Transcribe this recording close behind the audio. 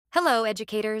Hello,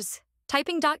 educators.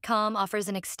 Typing.com offers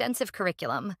an extensive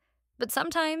curriculum, but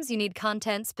sometimes you need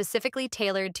content specifically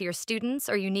tailored to your students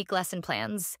or unique lesson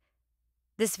plans.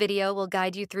 This video will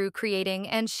guide you through creating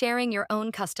and sharing your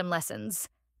own custom lessons.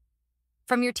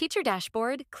 From your teacher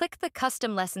dashboard, click the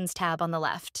Custom Lessons tab on the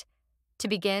left. To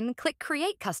begin, click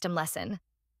Create Custom Lesson.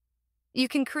 You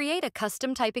can create a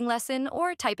custom typing lesson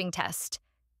or typing test.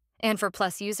 And for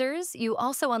Plus users, you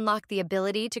also unlock the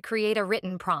ability to create a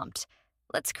written prompt.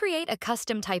 Let's create a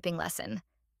custom typing lesson.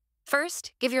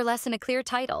 First, give your lesson a clear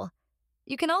title.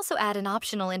 You can also add an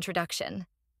optional introduction.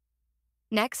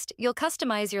 Next, you'll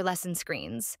customize your lesson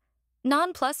screens.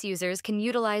 Non-Plus users can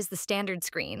utilize the standard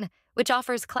screen, which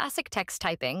offers classic text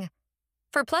typing.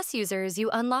 For Plus users, you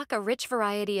unlock a rich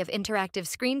variety of interactive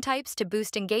screen types to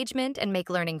boost engagement and make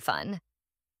learning fun.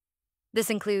 This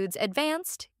includes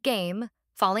advanced, game,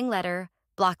 falling letter,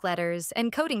 block letters,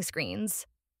 and coding screens.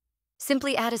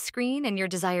 Simply add a screen and your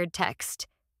desired text.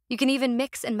 You can even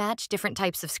mix and match different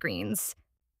types of screens.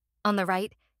 On the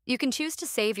right, you can choose to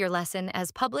save your lesson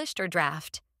as published or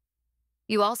draft.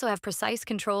 You also have precise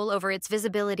control over its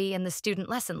visibility in the student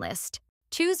lesson list.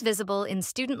 Choose Visible in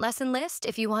Student Lesson List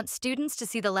if you want students to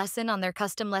see the lesson on their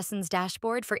custom lessons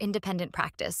dashboard for independent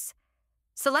practice.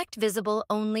 Select Visible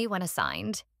only when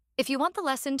assigned, if you want the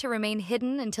lesson to remain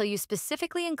hidden until you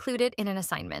specifically include it in an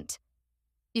assignment.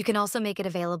 You can also make it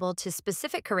available to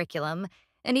specific curriculum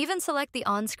and even select the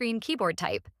on-screen keyboard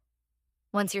type.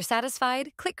 Once you're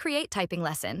satisfied, click Create Typing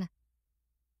Lesson.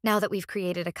 Now that we've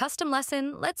created a custom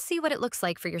lesson, let's see what it looks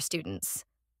like for your students.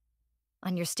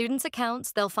 On your students'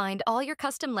 accounts, they'll find all your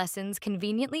custom lessons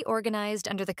conveniently organized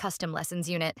under the Custom Lessons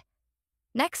unit.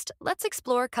 Next, let's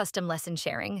explore custom lesson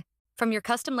sharing. From your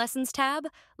Custom Lessons tab,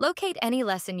 locate any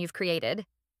lesson you've created.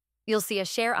 You'll see a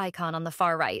share icon on the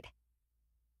far right.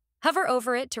 Hover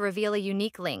over it to reveal a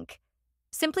unique link.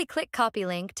 Simply click Copy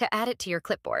Link to add it to your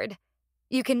clipboard.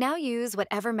 You can now use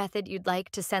whatever method you'd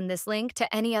like to send this link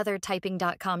to any other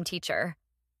Typing.com teacher.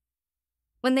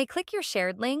 When they click your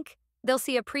shared link, they'll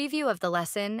see a preview of the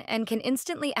lesson and can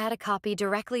instantly add a copy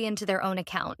directly into their own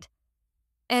account.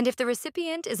 And if the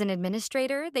recipient is an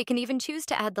administrator, they can even choose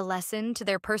to add the lesson to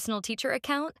their personal teacher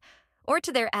account or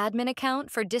to their admin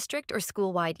account for district or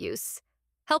school-wide use,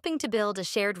 helping to build a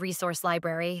shared resource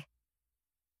library.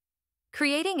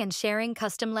 Creating and sharing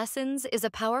custom lessons is a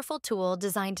powerful tool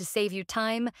designed to save you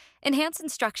time, enhance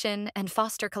instruction, and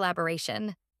foster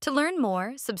collaboration. To learn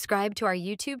more, subscribe to our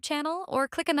YouTube channel or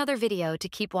click another video to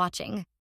keep watching.